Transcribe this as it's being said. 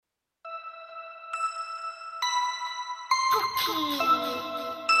It's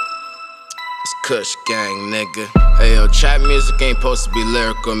KushGang, nigga. Hey yo, trap music ain't supposed to be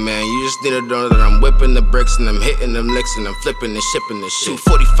lyrical, man. You just need to know that I'm whipping the bricks and I'm hitting them licks and I'm flipping and shipping this shit.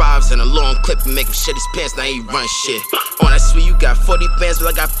 245s and a long clip and make him shit his pants, now he run shit. On that sweet, you got 40 bands, but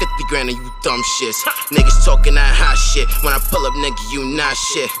I got 50 grand and you dumb shits. Niggas talking that hot shit. When I pull up, nigga, you not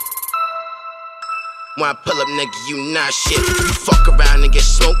shit. When I pull up, nigga, you not shit. You fuck around and get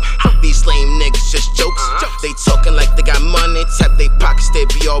smoked. These lame niggas just jokes. They talking like they got money, tap they pockets, they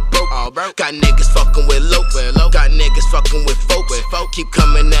be all broke. Got niggas fucking with lopes, got niggas fucking with folks. Keep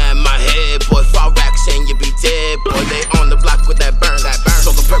coming at my head, boy. 5 racks and you be dead, boy. They on the block with that burn.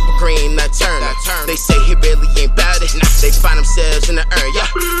 Talking purple green, that turn. They say he really ain't bout it. They find themselves in the urn, yeah.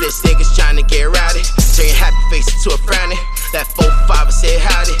 This nigga's trying to get rowdy. Turn your happy face into a frowny. That 4-5 said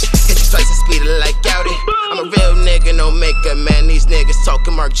howdy. Hit you twice and speed it like Audi. I'm a real nigga, no makeup, man. These niggas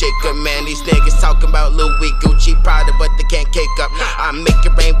talking Marc Jacob, man. These niggas talking about Louis, Gucci, Prada, but they can't cake up. I make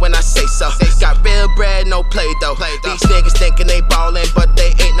it rain when I say so. Got real bread, no play though. These niggas thinking they ballin', but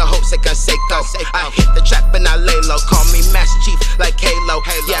they ain't no hopes they can say go. I hit the trap and I lay low. Call me Master Chief like Halo.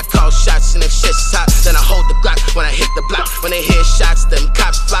 Yeah, I call shots and if shit's hot, then I hold the Glock when I hit the block. When they hear shots, them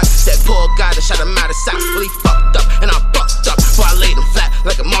cops flock. That poor guy that shot him out of socks. Well, he fucked up and I fucked up. Before I laid him flat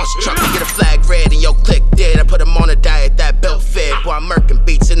like a monster truck. Get a flag red and yo click dead. I put him on a diet that belt fed. Boy, I'm murking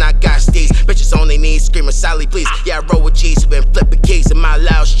beats and I got steez. Bitches on their knees screaming Sally please. Yeah, I roll with G's who been flipping keys. And my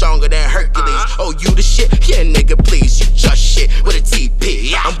loud stronger than Hercules. Oh, you the shit? Yeah, nigga, please. You just shit with a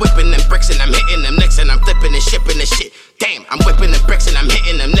TP. I'm whipping them bricks and I'm hitting them nicks and I'm flipping and shipping the shit. Damn, I'm whipping them bricks and I'm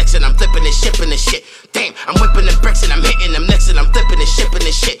hitting them nicks and I'm flipping and shipping the shit. Damn, I'm whipping them bricks and I'm hitting them nicks and I'm flipping and shipping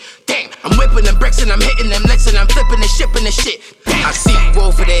the shit. Damn, I'm whipping them bricks and I'm hitting them nicks and I'm flipping and shipping the shit. Damn, I see you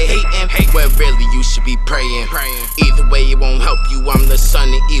over there hating, when really you should be praying. Either way, it won't help you. I'm the son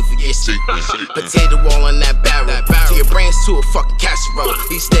of evil. You see, potato all in that barrel. To your brains to a fucking casserole.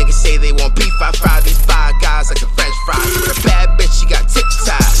 These niggas say they want beef. I fry these 5 guys like a French fry. With a bad bitch, she got tip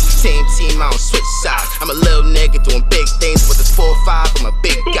ties. Same team, I don't switch sides. I'm a little nigga doing big things with this 4-5. I'm a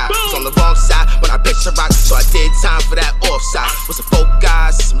big guy. Was on the wrong side when I bitched a rock, so I did time for that offside. Was some folk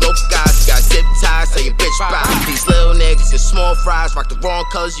guys, some local guys. You got zip ties, so your bitch ride. These little niggas is small fries. Rock the wrong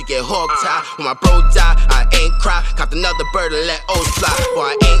colors, you get hog tied. When my bro died, I ain't cry. Copped another bird and let O's fly.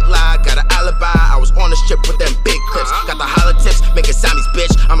 Boy, I ain't lie, got an alibi. I was on the strip with them big clips. Got the holla tips, making zombies, bitch.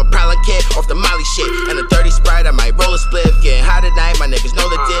 I'm a prowling kid off the Molly shit. And a dirty Sprite, I might roll a spliff. Getting high tonight, my niggas know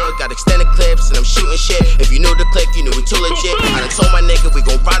the deal. Got extended clips and I'm shooting shit. If you knew the click, you knew we too legit. I done told my nigga we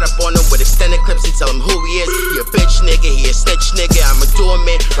gon' ride up on him with extended clips and tell him who he is. He a bitch nigga, he a snitch nigga. I'ma do him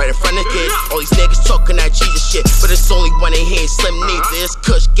in right in front of kids. All these niggas talking that Jesus shit, but it's only one in here, Slim Needs. It's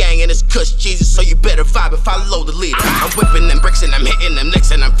KushGang and it's Kush Jesus, so you better vibe and follow the leader. I'm whipping them bricks and I'm hitting them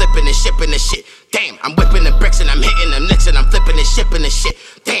nicks and I'm flipping and shipping the shit. Damn, I'm whipping them bricks and I'm hitting them nicks and I'm flipping and shipping the shit.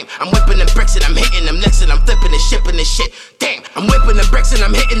 Damn, I'm whipping them bricks and I'm hitting them nicks and I'm flipping and shipping the shit. Damn, I'm whipping them bricks and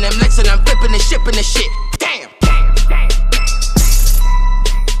I'm hitting them nicks and I'm flipping and shipping the shit.